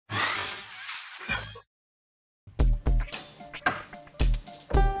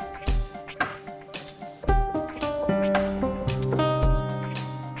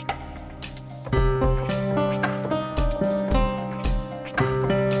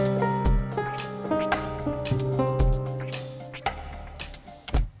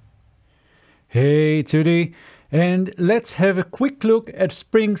it's Udi, and let's have a quick look at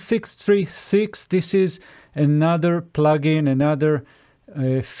SPRING-636. This is another plugin, another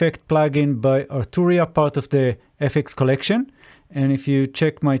effect plugin by Arturia, part of the FX collection. And if you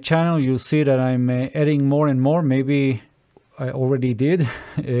check my channel, you'll see that I'm adding more and more. Maybe I already did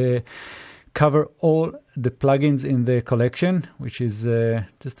cover all the plugins in the collection, which is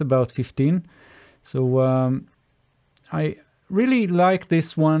just about 15. So I really like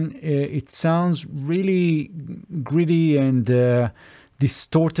this one. It sounds really gritty and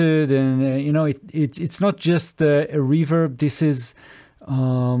distorted, and you know, it's not just a reverb. This is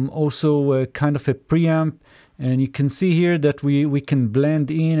also a kind of a preamp, and you can see here that we can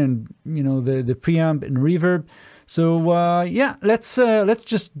blend in, and you know, the preamp and reverb. So yeah, let's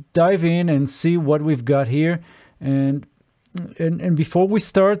just dive in and see what we've got here. And before we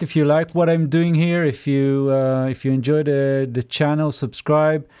start, if you like what I'm doing here, if you enjoy the channel,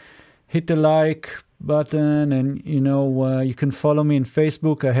 subscribe, hit the like button, and you know, you can follow me on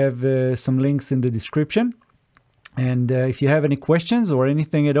Facebook. I have some links in the description. And if you have any questions or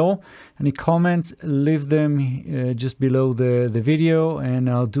anything at all, any comments, leave them just below the video, and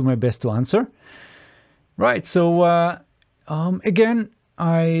I'll do my best to answer. Right, so again,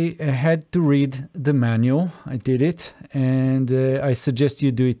 I had to read the manual. I did it, and I suggest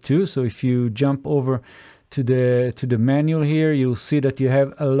you do it too. So if you jump over to the manual here, you'll see that you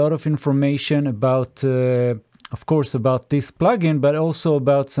have a lot of information about, of course, about this plugin, but also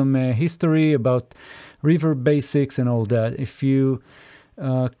about some history, about reverb basics and all that. If you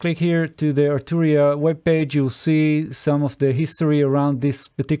click here to the Arturia webpage, you'll see some of the history around this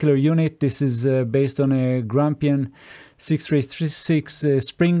particular unit. This is based on a Grampian 636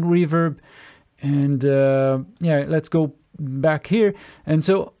 Spring Reverb. And yeah, let's go back here. And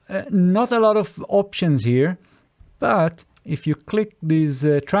so not a lot of options here, but if you click these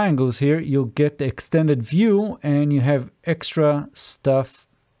triangles here, you'll get the extended view, and you have extra stuff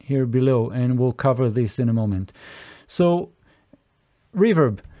here below, and we'll cover this in a moment. So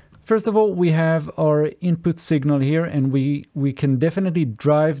reverb. First of all, we have our input signal here, and we can definitely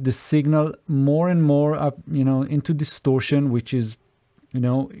drive the signal more and more up, you know, into distortion, which is, you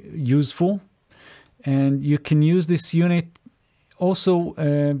know, useful. And you can use this unit also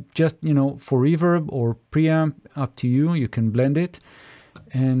just, you know, for reverb or preamp, up to you. You can blend it.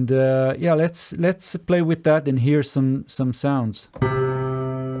 And yeah, let's play with that and hear some sounds.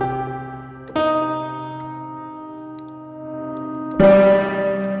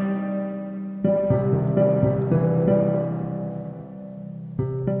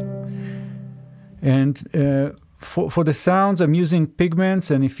 And for the sounds, I'm using Pigments,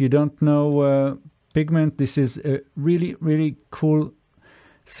 and if you don't know Pigment, this is a really cool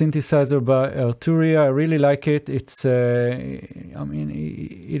synthesizer by Arturia. I really like it. It's I mean,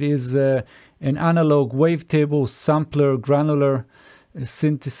 it is an analog wavetable sampler granular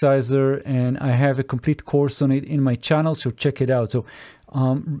synthesizer, and I have a complete course on it in my channel, so check it out. So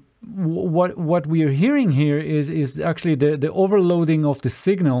what we are hearing here is actually the overloading of the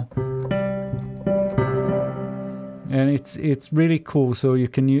signal. And it's really cool, so you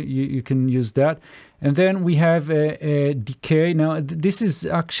can use that. And then we have a decay. Now this is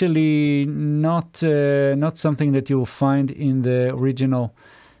actually not something that you'll find in the original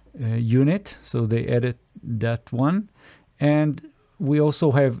unit, so they added that one. And we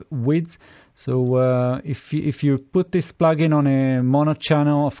also have width. So if you put this plugin on a mono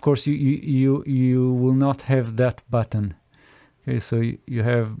channel, of course you will not have that button. Okay, so you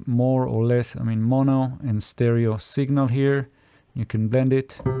have more or less, I mean, mono and stereo signal here. You can blend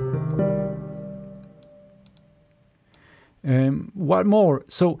it. What more?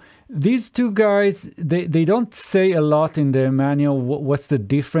 So these two guys, they don't say a lot in the manual what's the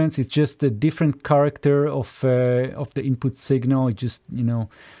difference. It's just a different character of the input signal. It's just, you know,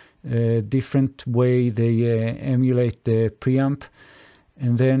 a different way they emulate the preamp.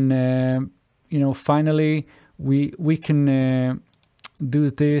 And then, you know, finally, we can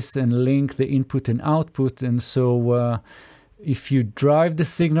do this and link the input and output. And so if you drive the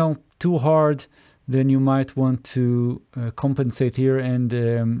signal too hard, then you might want to compensate here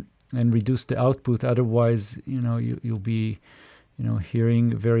and reduce the output. Otherwise, you know, you'll be, you know,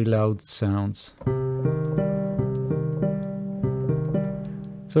 hearing very loud sounds.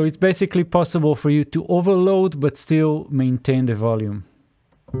 So it's basically possible for you to overload but still maintain the volume.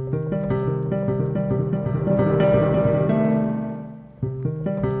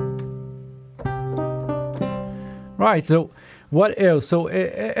 Right, so what else? So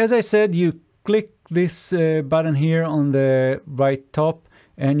as I said, you click this button here on the right top,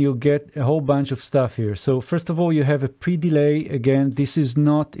 and you'll get a whole bunch of stuff here. So first of all, you have a pre-delay. Again, this is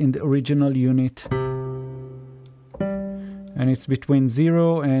not in the original unit. And it's between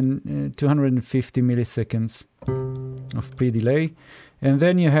 0 and 250 milliseconds of pre-delay. And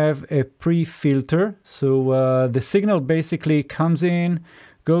then you have a pre-filter. So the signal basically comes in,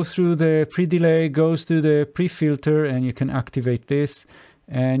 goes through the pre-delay, goes to the pre-filter, and you can activate this.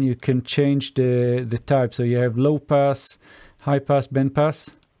 And you can change the type. So you have low pass, high pass, band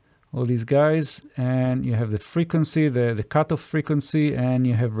pass, all these guys. And you have the frequency, the cutoff frequency, and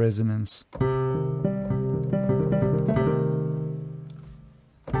you have resonance.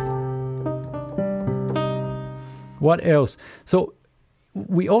 What else? So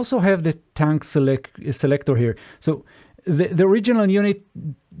we also have the tank selector here. So the original unit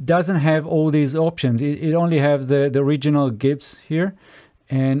doesn't have all these options. It only has the original Gibbs here,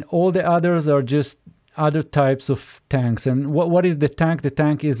 and all the others are just other types of tanks. And what is the tank? The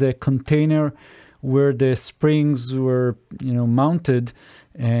tank is a container where the springs were, mounted,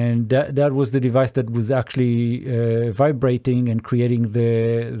 and that was the device that was actually vibrating and creating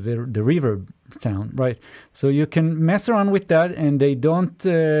the reverb sound, right? So you can mess around with that, and they don't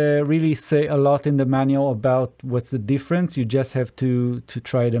really say a lot in the manual about what's the difference. You just have to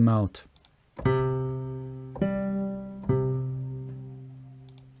try them out.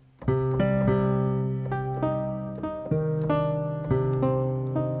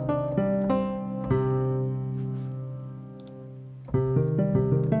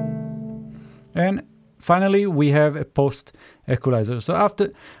 And finally, we have a post equalizer. So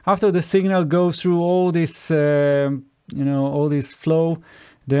after the signal goes through all this, all this flow,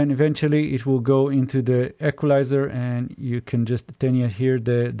 then eventually it will go into the equalizer, and you can just attenuate here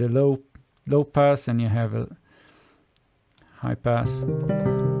the low pass, and you have a high pass.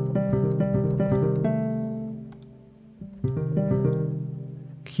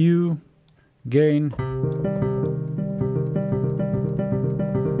 Q, gain.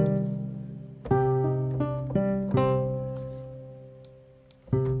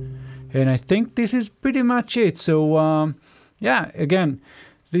 And I think this is pretty much it. So yeah, again,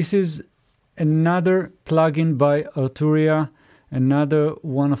 this is another plugin by Arturia, another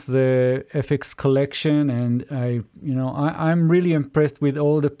one of the FX collection, and I'm really impressed with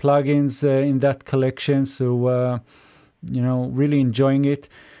all the plugins in that collection. So really enjoying it.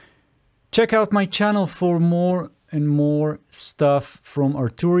 Check out my channel for more and more stuff from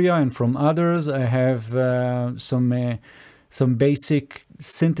Arturia and from others. I have some basic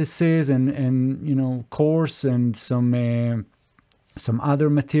synthesis and course and some other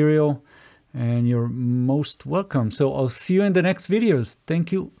material, and you're most welcome. So I'll see you in the next videos.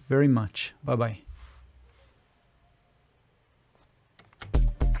 Thank you very much. Bye bye.